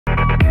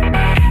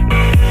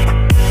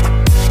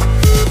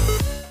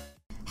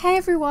Hey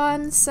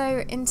everyone,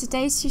 so in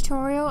today's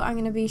tutorial I'm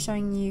going to be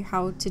showing you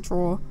how to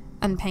draw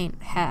and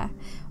paint hair,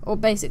 or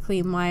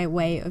basically my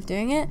way of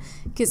doing it,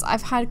 because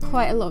I've had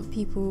quite a lot of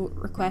people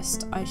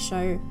request I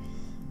show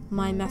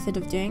my method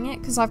of doing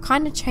it, because I've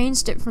kind of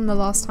changed it from the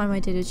last time I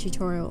did a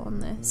tutorial on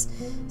this.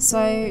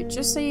 So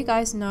just so you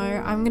guys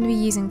know, I'm going to be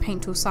using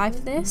Paint Tool Sci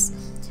for this.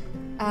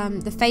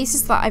 The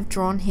faces that I've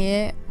drawn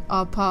here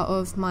are part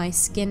of my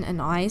skin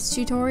and eyes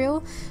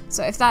tutorial,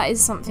 so if that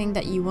is something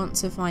that you want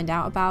to find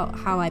out about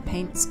how I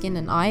paint skin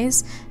and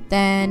eyes,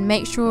 then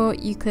make sure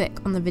you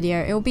click on the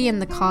video. It will be in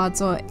the cards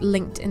or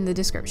linked in the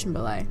description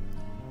below.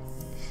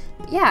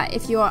 But yeah,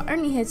 if you are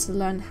only here to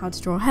learn how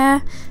to draw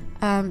hair,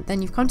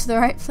 then you've come to the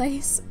right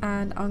place,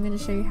 and I'm going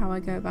to show you how I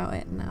go about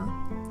it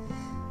now.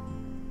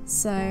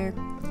 So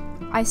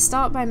I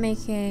start by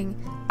making,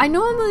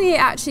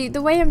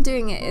 the way I'm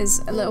doing it is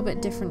a little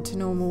bit different to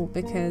normal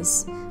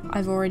because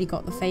I've already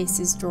got the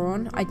faces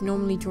drawn. I'd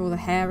normally draw the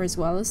hair as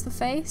well as the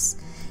face,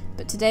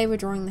 but today we're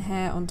drawing the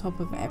hair on top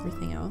of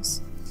everything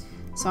else.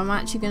 So I'm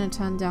actually going to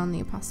turn down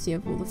the opacity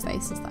of all the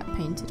faces that I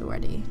painted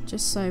already,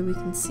 just so we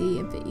can see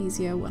a bit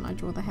easier when I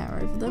draw the hair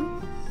over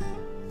them.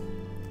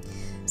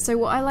 So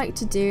what I like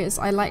to do is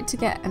I like to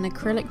get an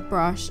acrylic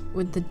brush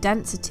with the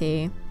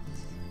density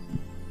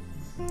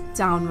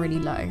down really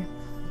low.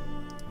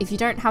 If you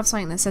don't have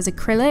something that says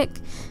acrylic,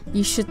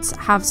 you should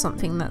have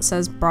something that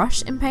says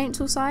brush in Paint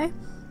Tool Sci.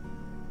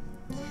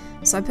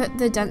 So I put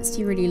the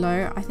density really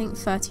low. I think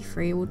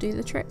 33 will do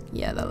the trick.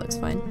 Yeah, that looks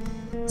fine.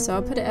 So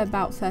I'll put it at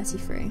about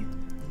 33.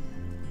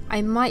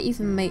 I might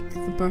even make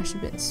the brush a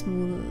bit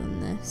smaller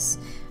than this,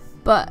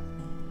 but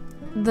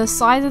the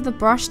size of the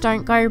brush,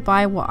 don't go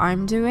by what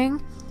I'm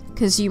doing,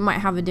 because you might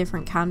have a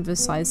different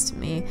canvas size to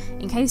me.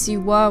 In case you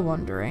were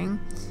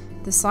wondering,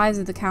 the size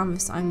of the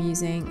canvas I'm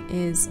using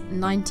is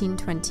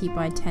 1920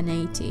 by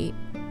 1080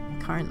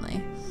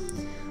 currently.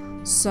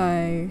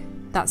 So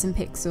that's in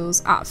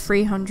pixels at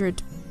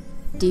 300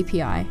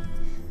 DPI,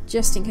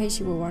 just in case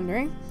you were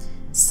wondering.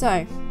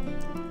 So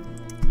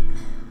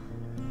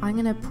I'm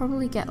gonna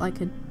probably get like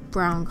a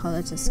brown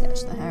color to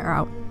sketch the hair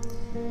out.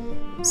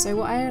 So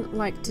what I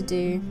like to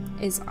do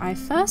is I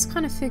first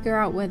kind of figure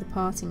out where the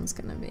parting is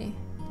gonna be.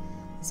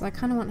 So I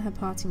kind of want her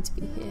parting to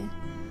be here.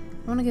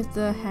 I want to give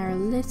the hair a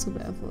little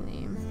bit of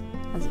volume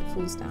as it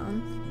falls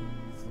down.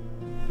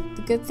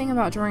 The good thing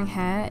about drawing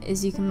hair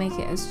is you can make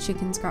it as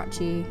chicken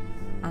scratchy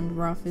and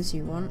rough as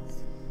you want,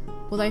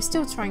 although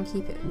still try and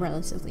keep it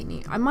relatively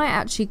neat. I might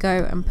actually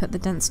go and put the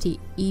density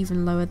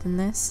even lower than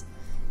this,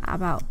 at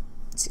about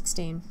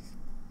 16.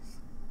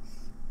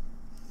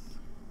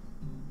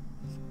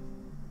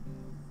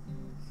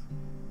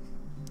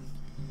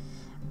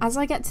 As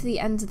I get to the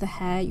end of the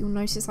hair, you'll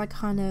notice I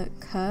kind of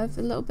curve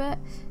a little bit,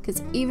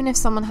 because even if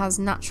someone has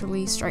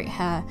naturally straight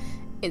hair,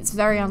 it's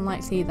very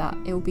unlikely that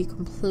it will be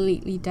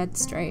completely dead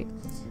straight.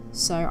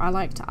 So I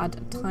like to add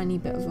a tiny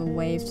bit of a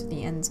wave to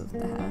the ends of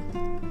the hair.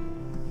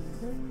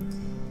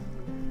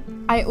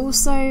 I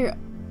also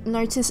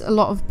notice a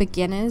lot of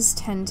beginners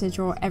tend to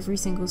draw every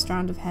single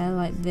strand of hair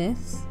like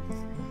this.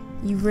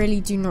 You really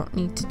do not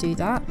need to do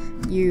that.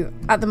 You,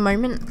 at the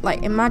moment,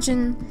 like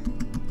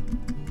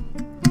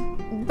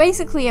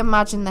basically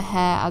imagine the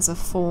hair as a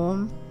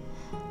form.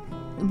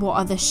 What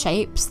are the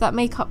shapes that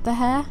make up the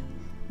hair?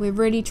 We're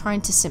really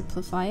trying to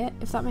simplify it,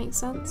 if that makes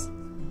sense.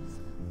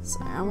 So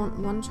I want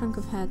one chunk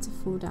of hair to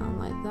fall down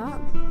like that,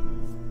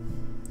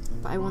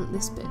 but I want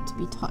this bit to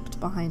be tucked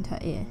behind her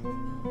ear.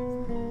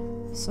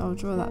 So I'll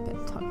draw that bit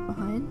tucked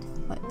behind,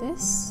 like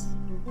this.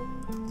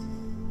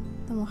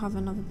 Then we'll have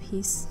another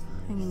piece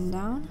hanging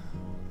down.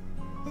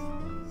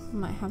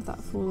 Might have that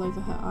fall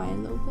over her eye a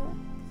little bit.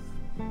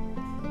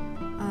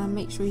 And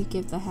make sure you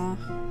give the hair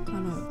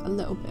kind of a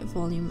little bit of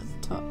volume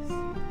at the top,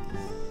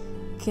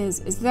 because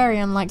it's very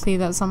unlikely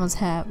that someone's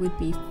hair would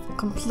be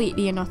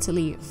completely and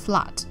utterly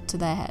flat to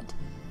their head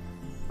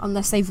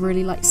unless they've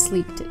really like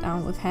sleeked it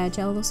down with hair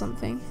gel or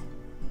something.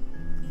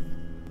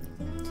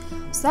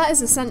 So that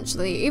is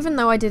essentially, even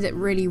though I did it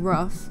really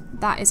rough,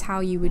 that is how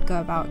you would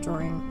go about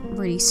drawing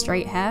really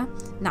straight hair,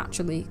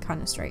 naturally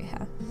kind of straight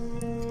hair.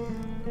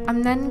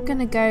 I'm then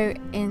gonna go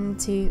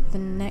into the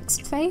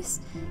next face,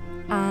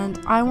 and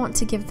I want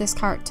to give this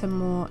character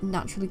more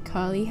naturally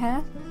curly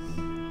hair.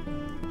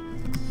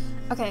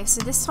 Okay,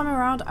 so this time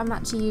around I'm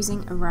actually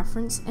using a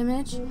reference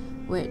image,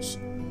 which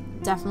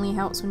definitely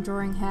helps when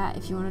drawing hair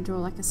if you want to draw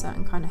like a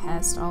certain kind of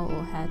hairstyle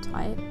or hair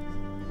type.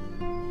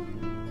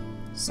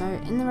 So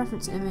in the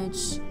reference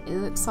image, it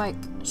looks like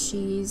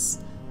she's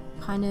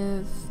kind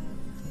of,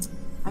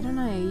 I don't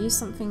know, use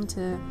something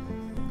to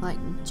like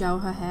gel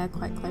her hair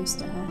quite close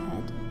to her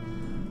head.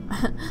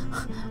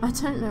 I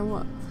don't know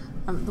what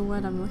the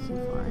word I'm looking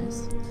for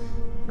is.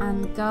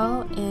 And the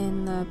girl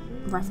in the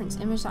reference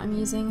image that I'm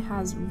using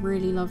has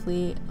really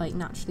lovely, like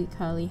naturally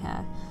curly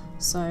hair.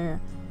 So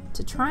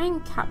to try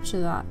and capture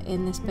that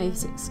in this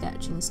basic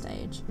sketching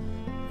stage,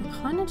 I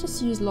kind of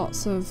just use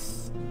lots of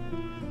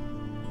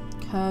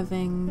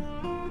curving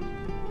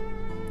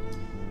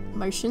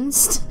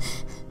motions,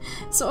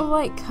 sort of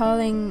like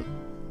curling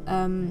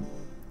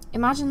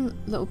imagine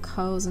little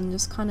curls and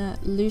just kind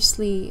of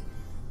loosely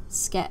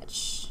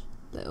sketch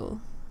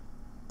little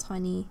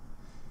tiny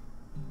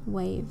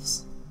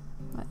waves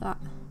like that.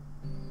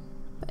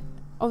 But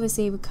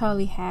obviously with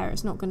curly hair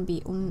it's not going to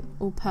be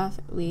all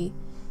perfectly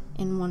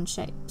in one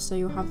shape, so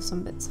you'll have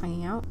some bits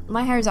hanging out.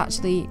 My hair is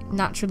actually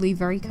naturally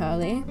very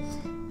curly,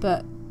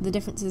 but the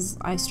difference is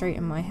I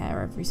straighten my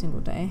hair every single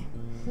day.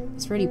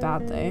 It's really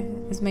bad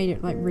though. It's made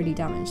it like really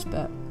damaged,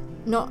 but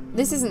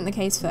this isn't the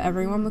case for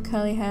everyone with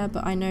curly hair,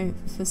 but I know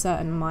for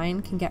certain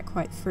mine can get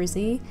quite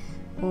frizzy,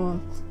 or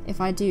if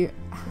I do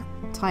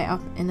tie it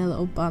up in a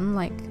little bun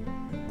like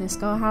this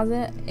girl has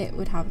it, it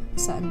would have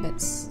certain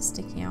bits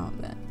sticking out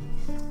of it.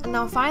 And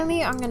now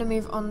finally I'm going to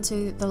move on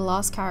to the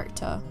last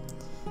character.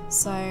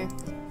 So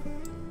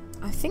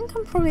I think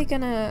I'm probably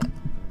going to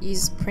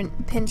use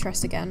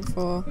Pinterest again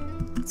for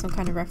some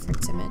kind of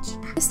reference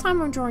image. This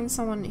time I'm drawing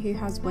someone who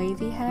has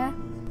wavy hair.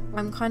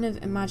 I'm kind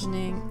of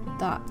imagining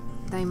that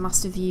they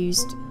must have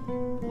used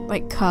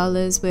like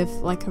curlers with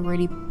like a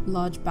really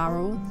large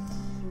barrel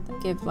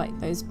that give like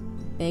those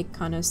big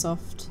kind of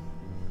soft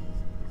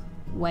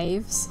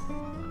waves.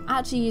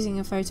 Actually using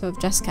a photo of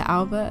Jessica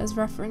Alba as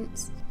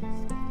reference.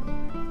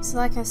 So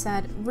like I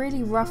said,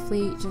 really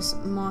roughly just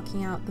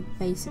marking out the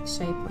basic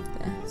shape of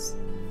this.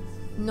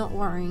 Not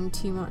worrying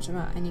too much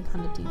about any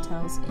kind of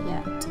details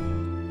yet.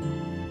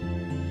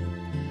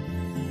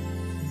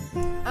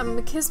 And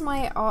because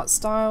my art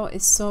style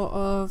is sort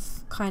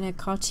of kind of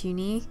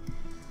cartoony,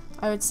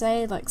 I would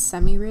say like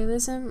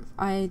semi-realism,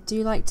 I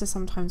do like to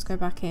sometimes go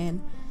back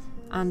in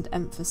and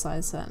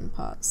emphasize certain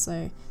parts.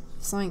 So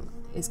if something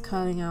is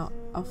curling out,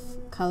 I'll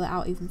curl it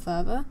out even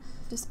further,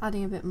 just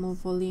adding a bit more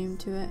volume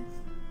to it.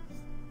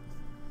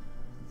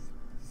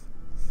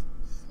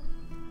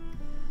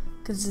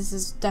 Because this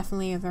is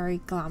definitely a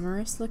very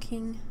glamorous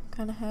looking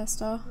kind of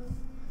hairstyle.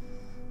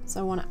 So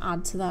I want to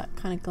add to that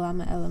kind of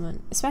glamour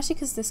element, especially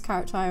because this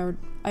character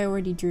I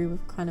already drew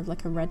with kind of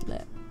like a red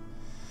lip.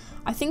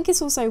 I think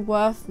it's also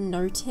worth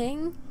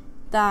noting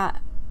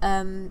that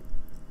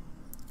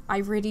I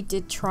really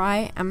did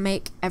try and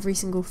make every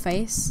single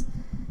face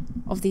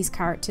of these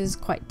characters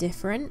quite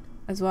different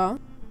as well.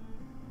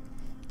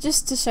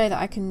 Just to show that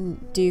I can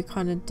do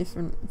kind of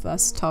different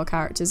versatile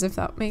characters, if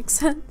that makes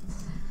sense.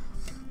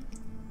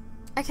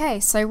 Okay,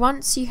 so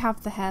once you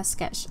have the hair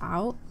sketched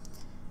out,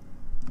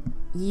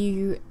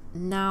 you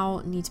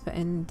now need to put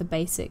in the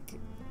basic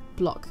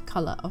block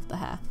colour of the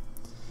hair.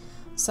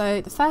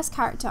 So the first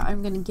character,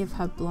 I'm going to give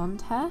her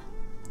blonde hair.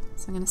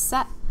 So I'm going to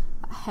set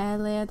that hair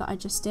layer that I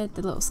just did,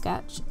 the little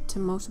sketch, to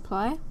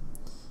multiply.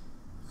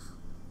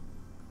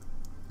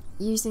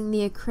 Using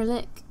the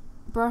acrylic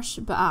brush,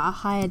 but at a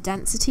higher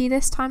density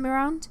this time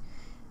around,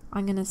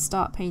 I'm going to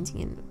start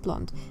painting in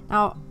blonde.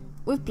 Now,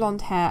 with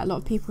blonde hair, a lot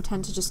of people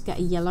tend to just get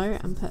a yellow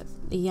and put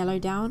the yellow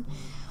down,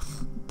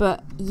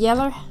 but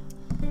yellow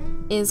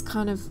is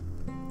kind of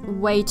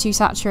way too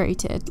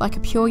saturated. Like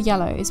a pure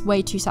yellow is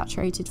way too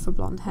saturated for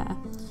blonde hair.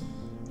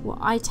 What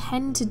I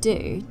tend to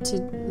do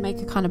to make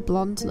a kind of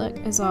blonde look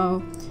is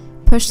I'll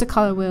push the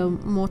colour wheel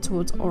more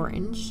towards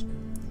orange,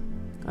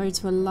 go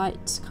to a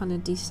light kind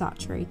of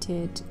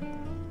desaturated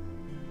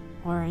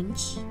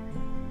orange,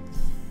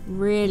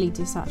 really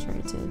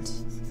desaturated,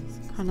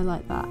 kind of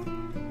like that.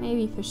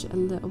 Maybe push it a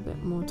little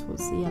bit more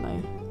towards the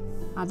yellow,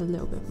 add a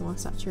little bit more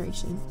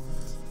saturation.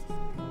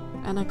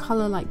 And a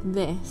colour like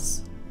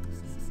this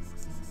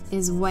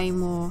is way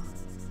more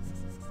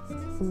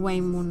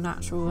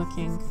natural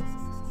looking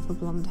for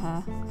blonde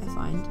hair, I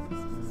find.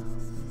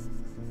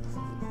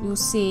 You'll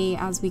see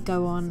as we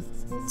go on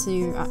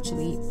to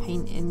actually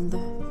paint in the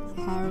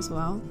hair as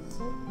well,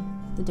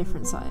 the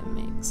difference that it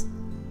makes.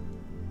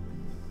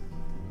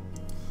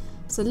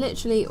 So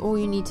literally all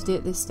you need to do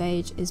at this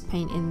stage is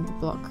paint in the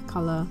block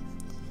colour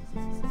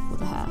for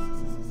the hair.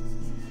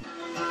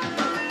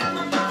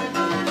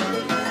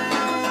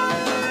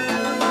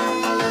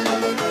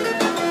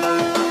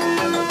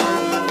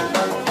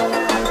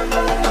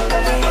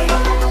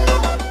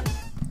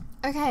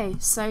 Okay,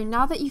 so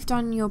now that you've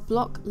done your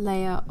block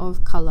layer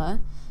of colour,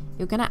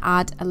 you're going to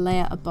add a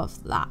layer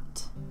above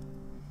that.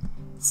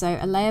 So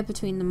a layer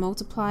between the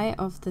multiply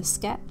of the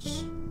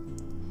sketch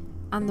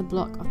and the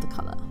block of the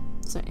colour.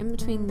 So in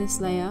between this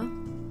layer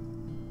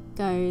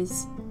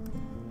goes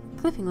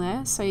clipping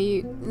layer, so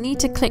you need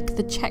to click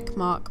the check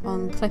mark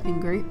on clipping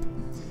group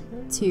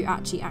to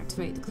actually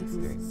activate the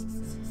clipping group.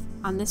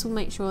 And this will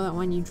make sure that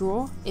when you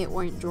draw, it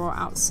won't draw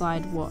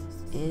outside what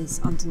is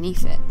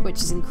underneath it,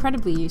 which is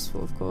incredibly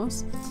useful, of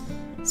course,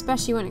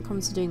 especially when it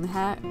comes to doing the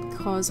hair,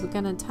 because we're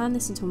going to turn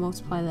this into a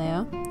multiply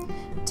layer,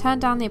 turn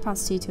down the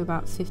opacity to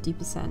about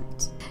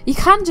 50%. You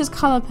can just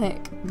colour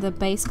pick the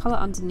base colour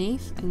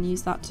underneath and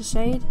use that to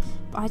shade,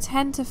 but I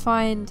tend to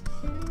find,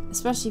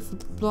 especially for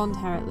blonde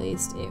hair at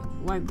least, it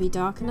won't be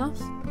dark enough.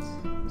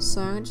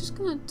 So I'm just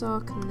going to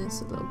darken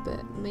this a little bit,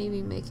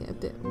 maybe make it a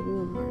bit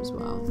warmer as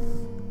well.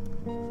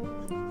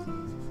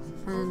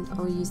 And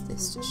I'll use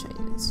this to shade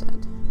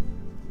instead.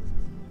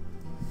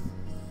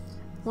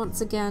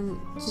 Once again,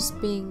 just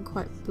being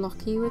quite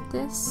blocky with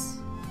this.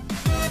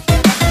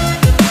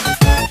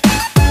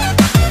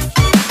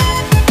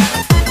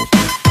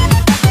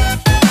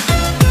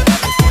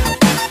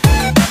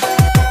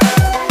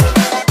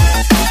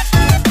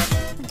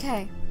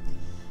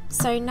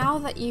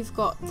 that you've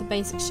got the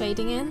basic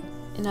shading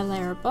in a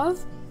layer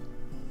above,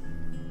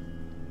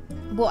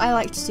 what I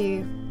like to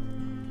do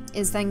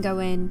is then go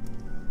in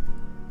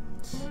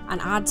and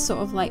add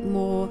sort of like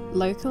more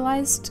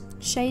localized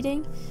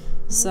shading.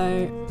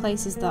 So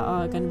places that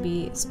are going to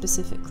be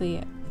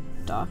specifically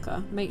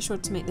darker. Make sure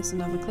to make this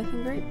another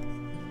clipping group.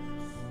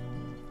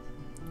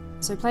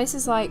 So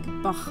places like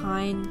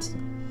behind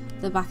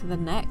the back of the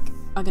neck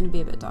are going to be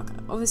a bit darker.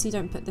 Obviously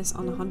don't put this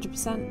on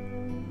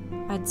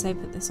 100%. I'd say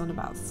put this on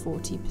about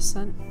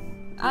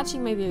 40%. Actually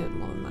maybe a bit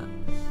more than that.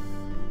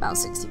 About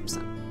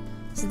 60%.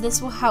 So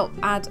this will help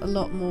add a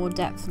lot more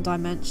depth and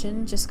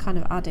dimension, just kind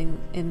of adding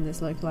in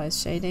this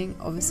localized shading.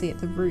 Obviously at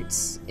the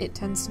roots it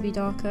tends to be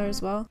darker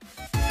as well.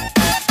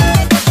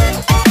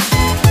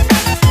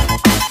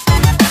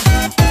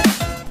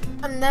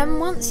 And then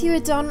once you are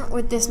done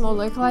with this more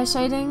localized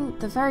shading,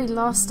 the very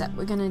last step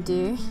we're going to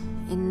do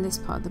in this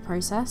part of the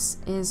process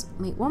is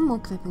make one more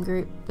clipping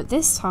group, but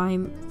this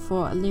time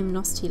for a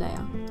luminosity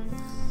layer.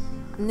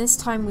 And this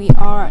time we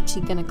are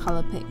actually going to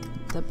colour pick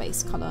the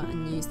base colour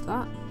and use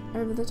that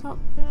over the top.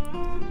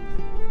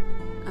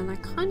 And I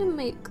kind of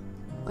make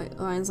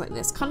lines like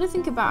this. Kind of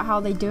think about how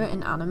they do it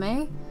in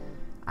anime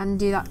and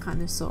do that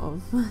kind of sort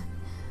of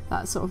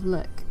that sort of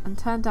look, and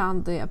turn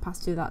down the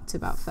opacity of that to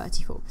about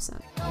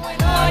 34%.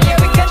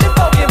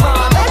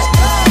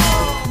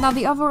 Now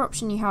the other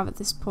option you have at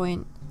this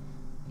point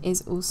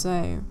is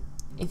also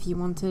if you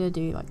wanted to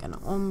do like an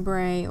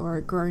ombre or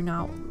a grown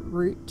out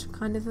root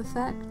kind of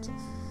effect.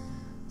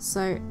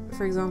 So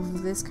for example,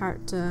 for this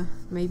character,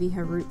 maybe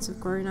her roots have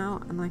grown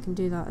out, and I can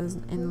do that as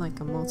in like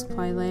a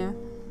multiply layer,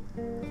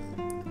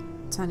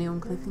 turning on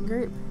clipping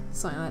group,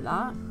 something like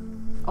that.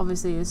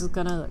 Obviously this is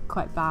gonna look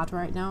quite bad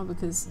right now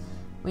because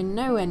we're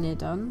nowhere near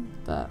done,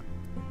 but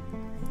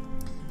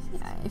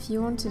yeah, if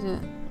you wanted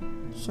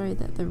to show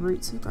that the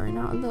roots have grown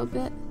out a little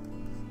bit,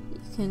 you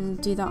can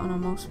do that on a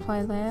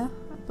multiply layer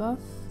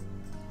above.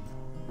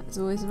 That's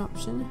always an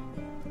option.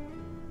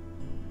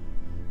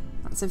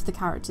 That's if the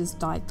characters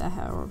dyed their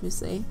hair,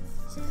 obviously.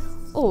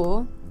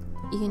 Or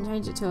you can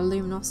change it to a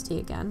luminosity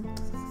again,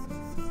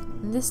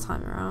 and this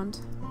time around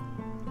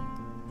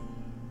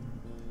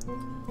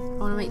I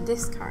want to make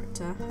this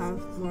character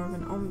have more of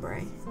an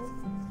ombre.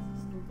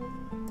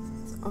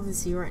 So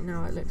obviously right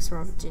now it looks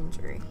rather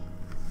gingery.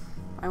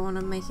 I want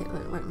to make it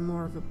look like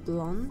more of a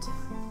blonde.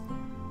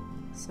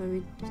 So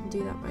we can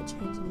do that by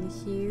changing the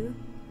hue,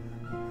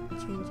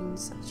 changing the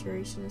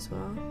saturation as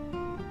well.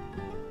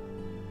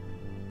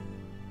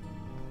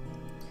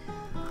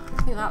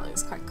 I think that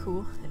looks quite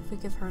cool if we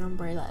give her an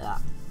ombre like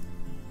that.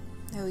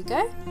 There we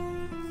go.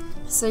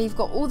 So you've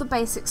got all the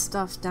basic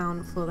stuff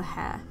down for the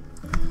hair.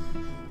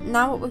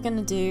 Now what we're going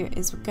to do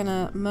is we're going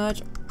to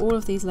merge all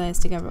of these layers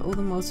together, all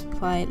the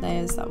multiply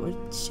layers that were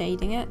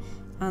shading it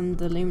and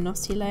the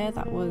luminosity layer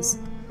that was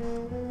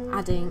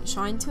adding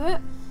shine to it,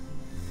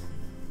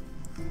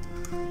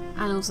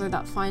 and also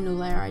that final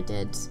layer I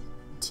did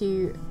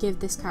to give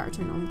this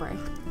character an ombre.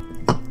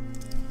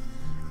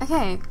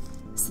 Okay,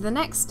 so the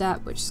next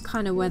step, which is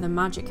kind of where the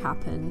magic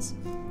happens,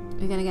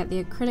 we're going to get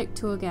the acrylic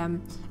tool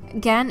again.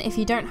 Again, if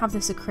you don't have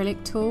this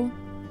acrylic tool,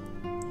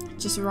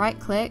 just right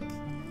click,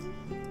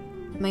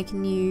 make a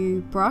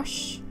new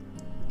brush.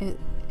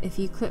 If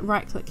you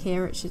right click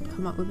here, it should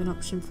come up with an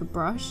option for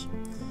brush,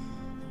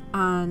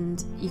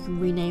 and you can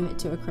rename it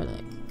to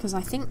acrylic, because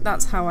I think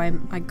that's how I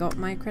got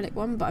my acrylic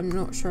one, but I'm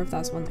not sure if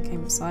that's one that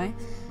came with Sai.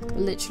 But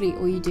literally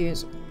all you do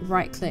is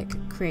right click,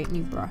 create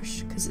new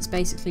brush, because it's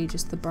basically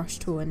just the brush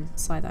tool in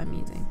Sai that I'm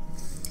using.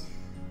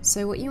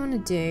 So what you want to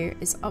do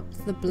is up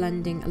the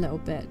blending a little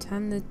bit,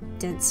 turn the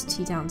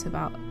density down to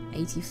about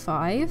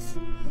 85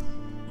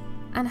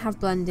 and have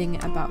blending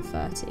at about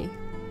 30.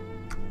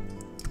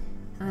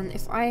 And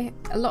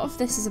a lot of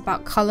this is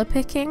about colour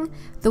picking.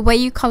 The way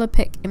you colour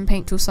pick in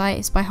Paint Tool Sai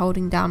is by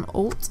holding down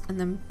Alt and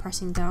then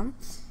pressing down.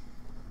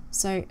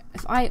 So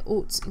if I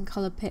Alt and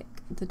colour pick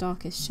the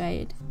darkest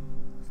shade,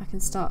 I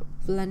can start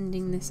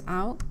blending this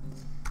out.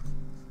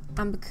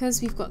 And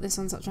because we've got this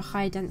on such a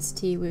high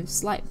density with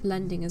slight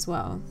blending as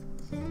well,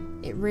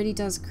 it really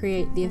does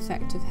create the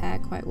effect of hair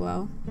quite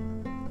well,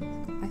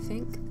 I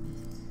think.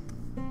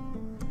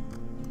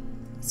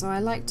 So I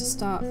like to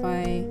start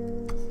by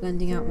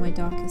blending out my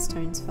darkest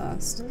tones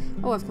first.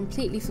 Oh, I've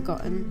completely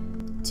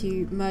forgotten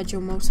to merge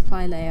your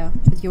multiply layer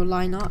with your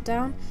line art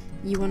down.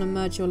 You want to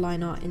merge your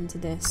line art into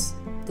this,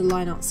 the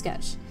line art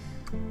sketch.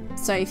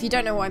 So if you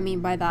don't know what I mean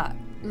by that,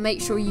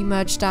 make sure you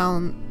merge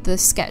down the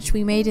sketch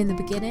we made in the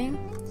beginning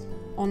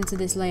onto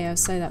this layer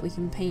so that we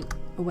can paint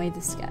away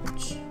the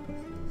sketch.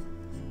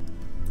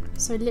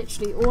 So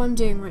literally all I'm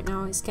doing right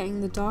now is getting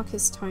the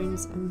darkest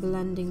tones and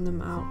blending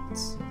them out.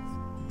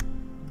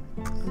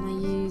 And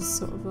I use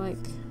sort of like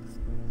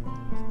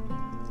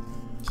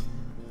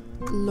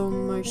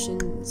long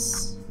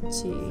motions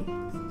to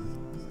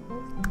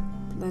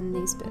blend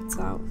these bits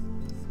out.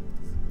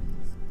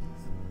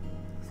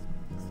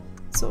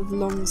 Sort of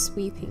long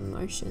sweeping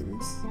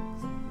motions.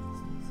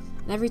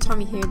 And every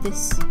time you hear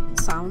this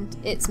sound,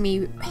 it's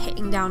me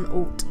hitting down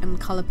Alt and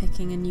colour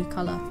picking a new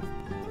colour.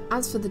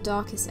 As for the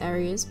darkest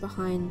areas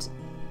behind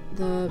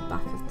the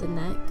back of the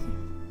neck,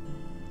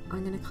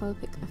 I'm going to colour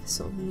pick a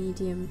sort of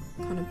medium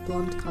kind of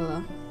blonde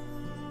colour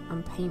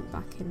and paint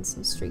back in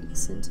some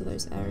streaks into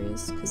those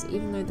areas, because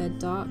even though they're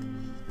dark,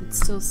 you'd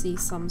still see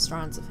some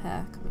strands of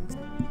hair coming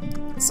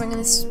through. So I'm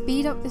going to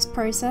speed up this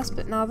process,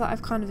 but now that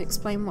I've kind of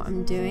explained what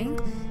I'm doing,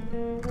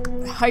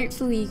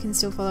 hopefully you can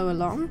still follow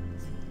along.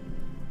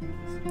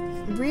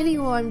 Really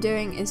all I'm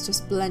doing is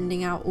just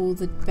blending out all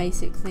the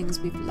basic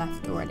things we've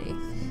left already,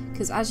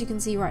 because as you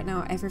can see right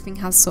now, everything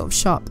has sort of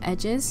sharp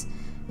edges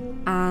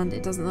and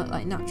it doesn't look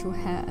like natural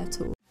hair at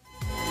all.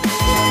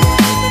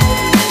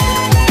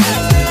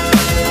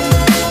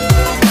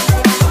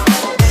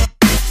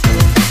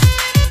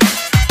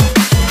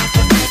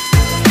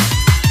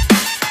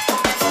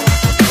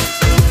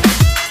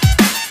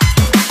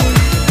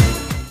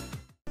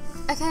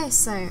 Okay,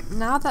 so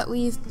now that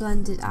we've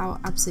blended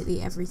out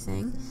absolutely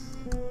everything,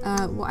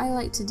 what I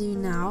like to do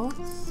now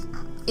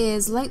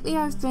is, lately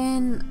I've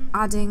been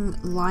adding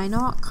line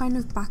art kind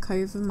of back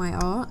over my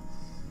art,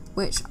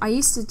 which I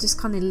used to just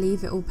kind of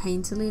leave it all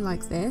painterly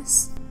like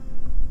this.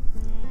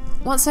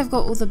 Once I've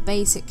got all the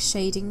basic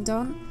shading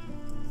done,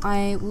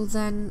 I will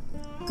then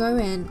go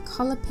in,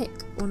 colour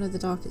pick one of the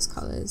darkest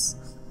colours,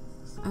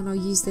 and I'll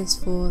use this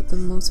for the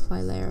multiply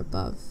layer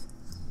above,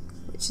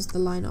 which is the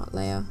line art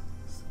layer.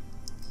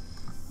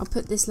 I'll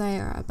put this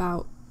layer at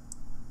about,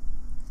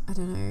 I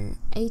don't know,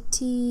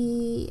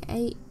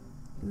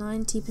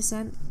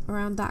 88–90%,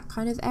 around that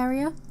kind of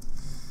area.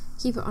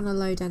 Keep it on a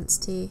low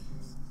density,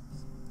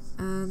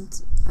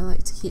 and I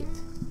like to keep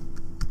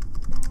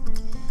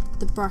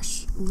the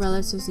brush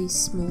relatively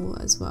small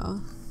as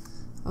well.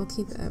 I'll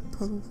keep it at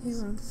probably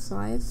around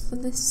 5 for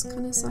this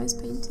kind of size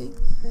painting,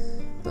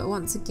 but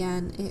once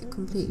again it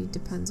completely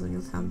depends on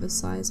your canvas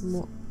size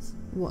and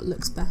what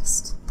looks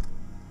best.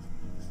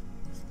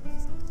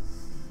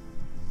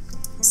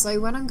 So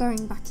when I'm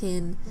going back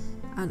in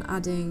and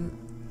adding,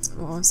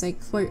 well, I'll say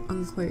quote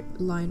unquote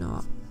line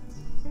art,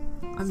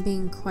 I'm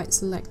being quite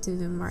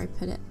selective in where I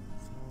put it.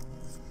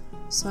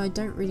 So I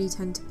don't really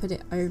tend to put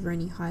it over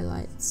any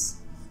highlights.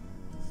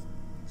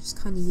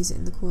 Just kind of use it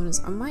in the corners.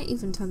 I might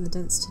even turn the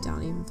density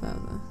down even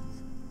further.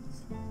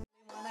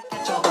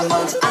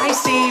 I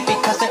see,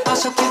 because they're all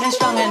so cute and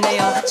strong, and they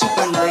are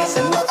super nice,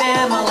 and with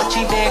them I'll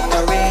achieve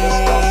victory.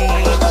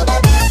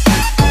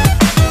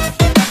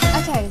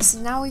 Okay, so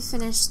now we've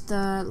finished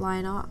the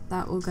line art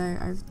that will go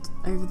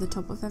over the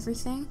top of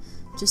everything,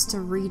 just to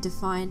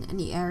redefine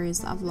any areas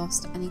that I've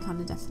lost any kind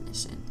of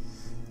definition.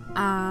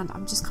 And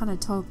I'm just kind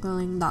of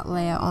toggling that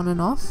layer on and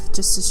off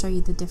just to show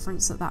you the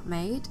difference that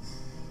made.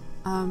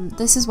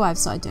 This is why I've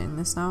started doing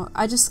this now.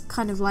 I just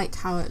kind of like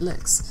how it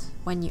looks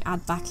when you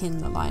add back in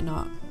the line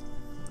art.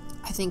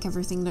 I think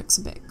everything looks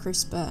a bit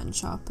crisper and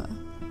sharper.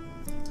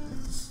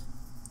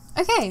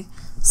 Okay,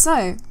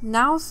 so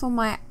now for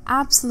my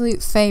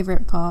absolute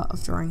favourite part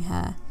of drawing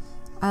hair.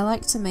 I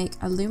like to make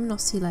a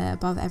luminosity layer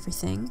above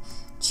everything,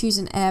 choose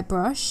an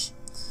airbrush,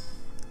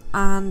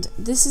 and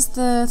this is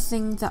the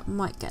thing that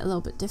might get a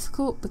little bit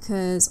difficult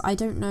because I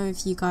don't know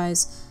if you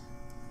guys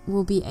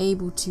will be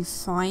able to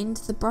find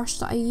the brush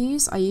that I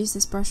use. I use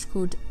this brush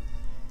called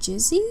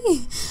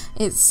Jizzy.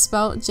 It's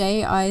spelled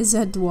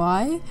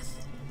J-I-Z-Y,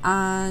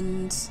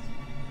 and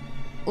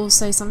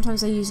also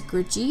sometimes I use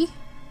Gridgy,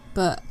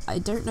 but I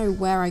don't know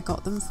where I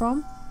got them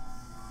from.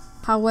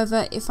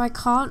 However, if I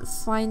can't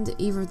find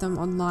either of them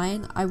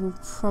online, I will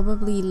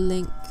probably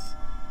link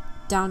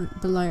down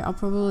below. I'll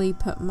probably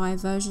put my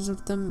versions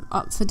of them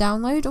up for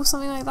download or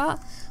something like that,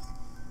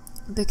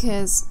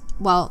 because,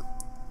 well,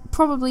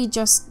 probably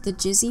just the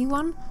Jizzy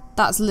one.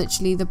 That's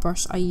literally the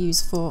brush I use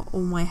for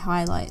all my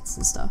highlights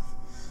and stuff.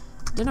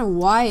 I don't know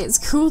why it's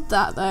called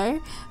that though,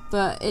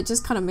 but it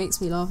just kind of makes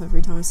me laugh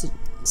every time I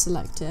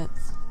select it.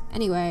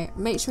 Anyway,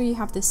 make sure you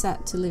have this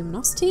set to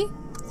luminosity.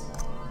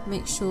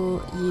 Make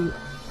sure you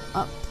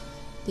up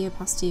the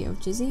opacity of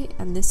Jizzy,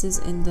 and this is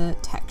in the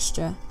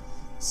texture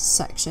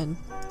section.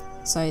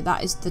 So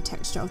that is the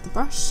texture of the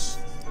brush.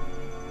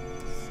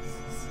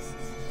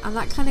 And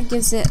that kind of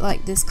gives it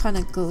like this kind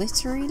of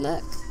glittery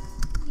look.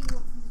 What do you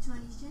want from the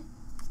Chinese, Jen?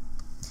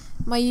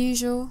 My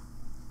usual.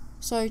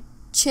 So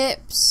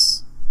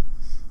chips.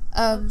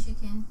 Smoked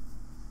chicken.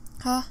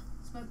 Huh?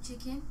 Smoked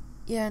chicken.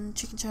 Yeah, and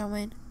chicken chow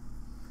mein.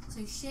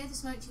 So share the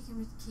smoked chicken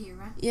with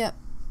Kira. Yep.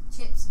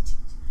 Chips and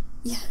chicken.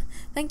 Yeah,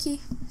 thank you.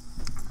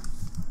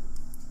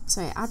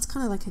 So it adds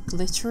kind of like a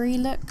glittery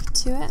look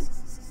to it.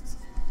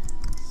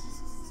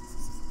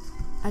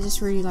 I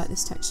just really like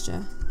this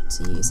texture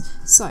to use.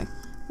 So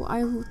what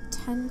I will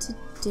tend to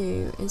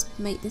do is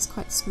make this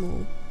quite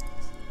small.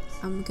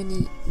 I'm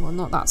gonna, well,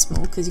 not that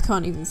small because you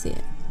can't even see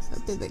it, so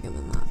a bit bigger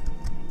than that.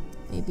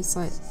 Maybe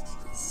size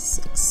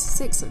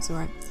 6 looks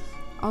alright.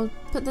 I'll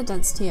put the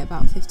density at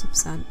about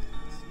 50%,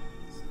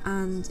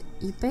 and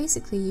you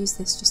basically use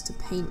this just to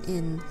paint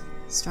in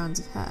strands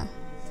of hair.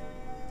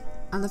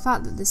 And the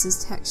fact that this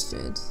is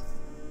textured,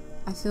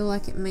 I feel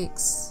like it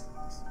makes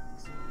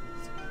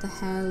the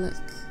hair look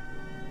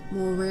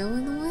more real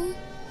in a way,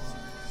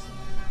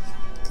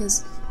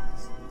 because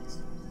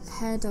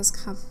hair does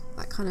have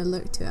that kind of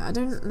look to it. I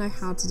don't know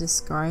how to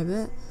describe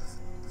it,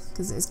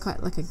 because it's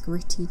quite like a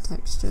gritty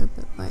texture,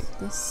 but like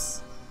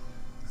this,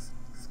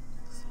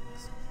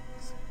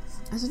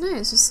 I don't know,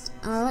 it's just,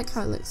 I like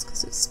how it looks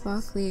because it's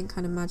sparkly and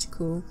kind of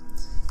magical,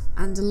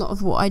 and a lot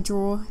of what I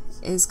draw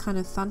is kind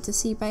of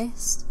fantasy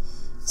based,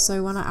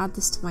 so when I add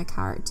this to my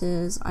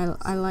characters,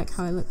 I like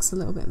how it looks a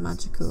little bit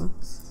magical.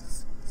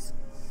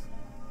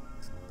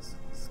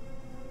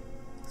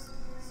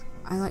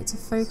 I like to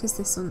focus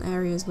this on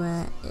areas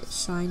where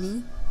it's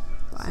shiny,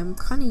 but I'm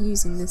kind of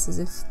using this as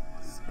if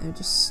they're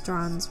just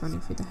strands running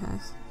through the hair.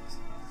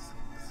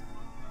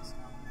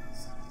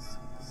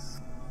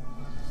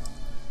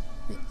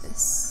 Like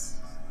this.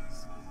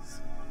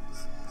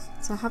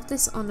 So I have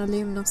this on a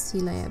luminosity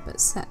layer but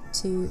set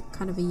to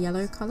kind of a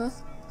yellow colour.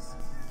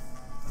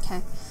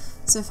 Okay,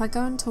 so if I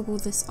go and toggle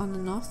this on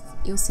and off,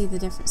 you'll see the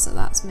difference that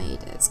that's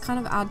made. It's kind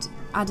of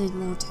added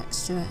more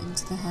texture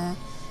into the hair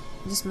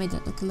and just made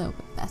it look a little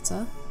bit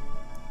better.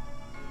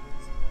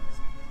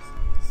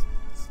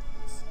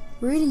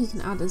 Really, you can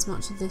add as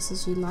much of this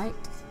as you like.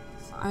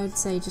 I would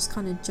say just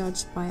kind of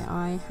judge by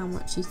eye how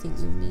much you think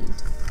you'll need.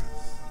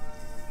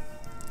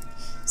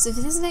 So for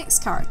this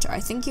next character,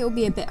 I think it will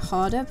be a bit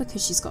harder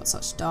because she's got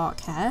such dark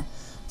hair.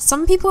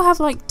 Some people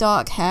have like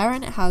dark hair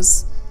and it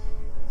has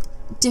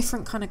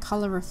different kind of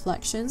colour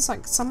reflections.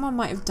 Like someone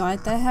might have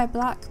dyed their hair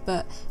black,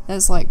 but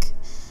there's like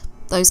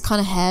those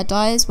kind of hair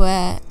dyes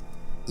where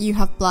you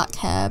have black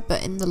hair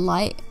but in the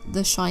light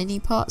the shiny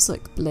parts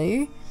look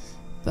blue.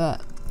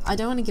 But I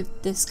don't want to give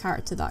this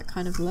character that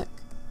kind of look.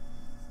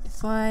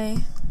 If I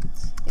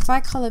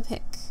colour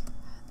pick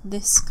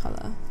this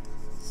colour,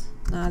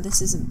 nah, this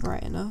isn't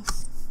bright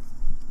enough.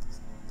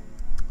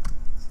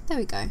 There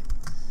we go.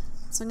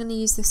 So I'm going to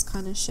use this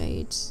kind of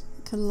shade,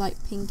 kind of light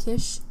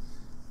pinkish,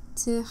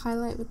 to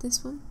highlight with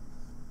this one.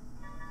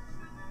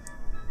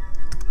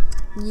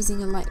 I'm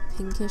using a light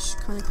pinkish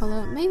kind of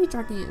colour, maybe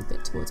dragging it a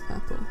bit towards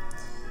purple.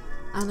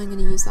 And I'm going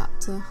to use that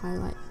to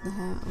highlight the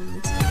hair on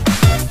this one.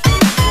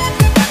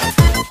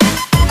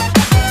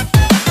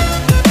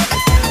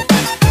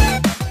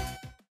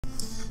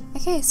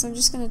 Okay, so I'm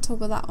just going to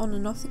toggle that on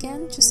and off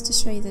again, just to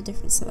show you the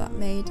difference that that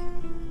made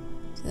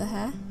to the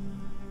hair.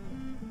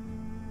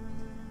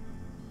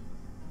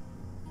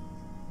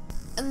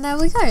 And there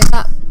we go,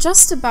 that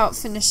just about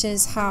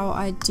finishes how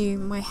I do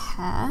my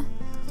hair.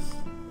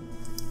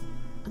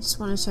 I just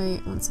want to show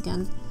you once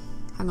again.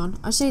 Hang on,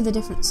 I'll show you the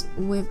difference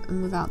with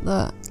and without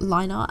the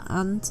line art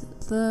and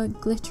the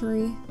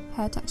glittery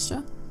hair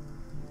texture.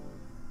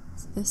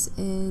 So this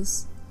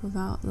is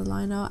without the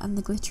line art and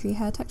the glittery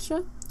hair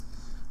texture,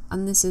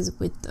 and this is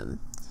with them.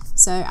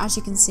 So as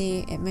you can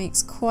see, it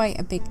makes quite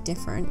a big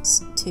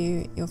difference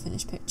to your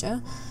finished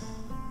picture.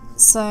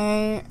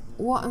 So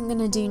what I'm going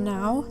to do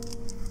now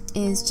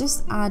is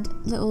just add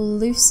little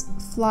loose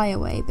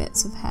flyaway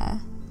bits of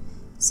hair.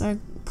 So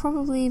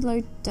probably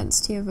low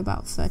density of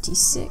about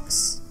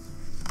 36.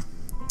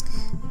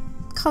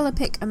 Colour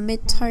pick a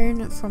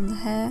mid-tone from the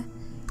hair.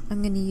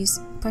 I'm going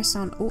to press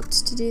down Alt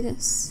to do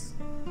this.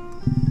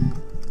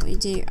 What you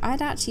do,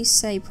 I'd actually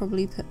say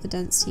probably put the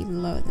density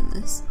even lower than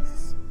this.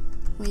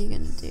 What you're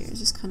going to do is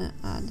just kind of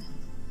add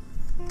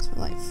sort of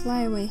like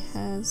flyaway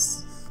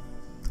hairs,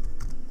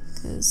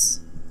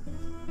 because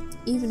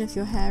even if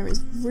your hair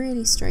is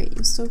really straight,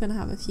 you're still going to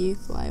have a few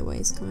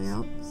flyaways coming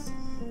out,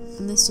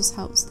 and this just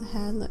helps the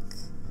hair look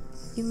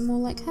even more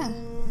like hair.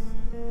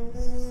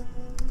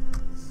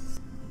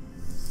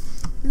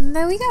 And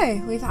there we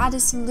go, we've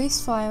added some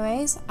loose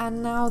flyaways,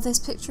 and now this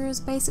picture is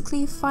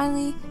basically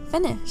finally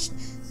finished,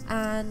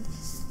 and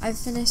I've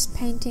finished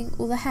painting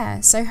all the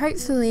hair. So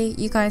hopefully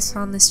you guys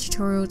found this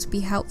tutorial to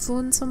be helpful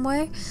in some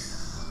way.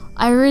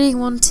 I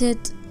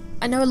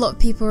know a lot of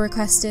people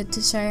requested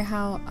to show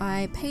how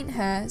I paint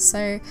hair,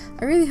 so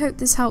I really hope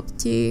this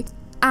helped you.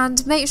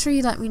 And make sure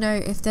you let me know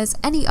if there's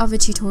any other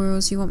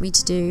tutorials you want me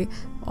to do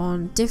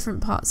on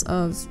different parts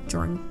of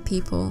drawing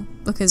people,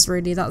 because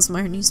really that's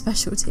my only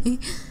specialty.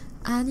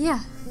 And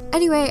yeah,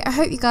 anyway, I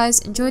hope you guys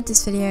enjoyed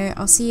this video.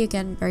 I'll see you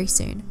again very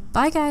soon.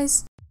 Bye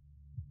guys!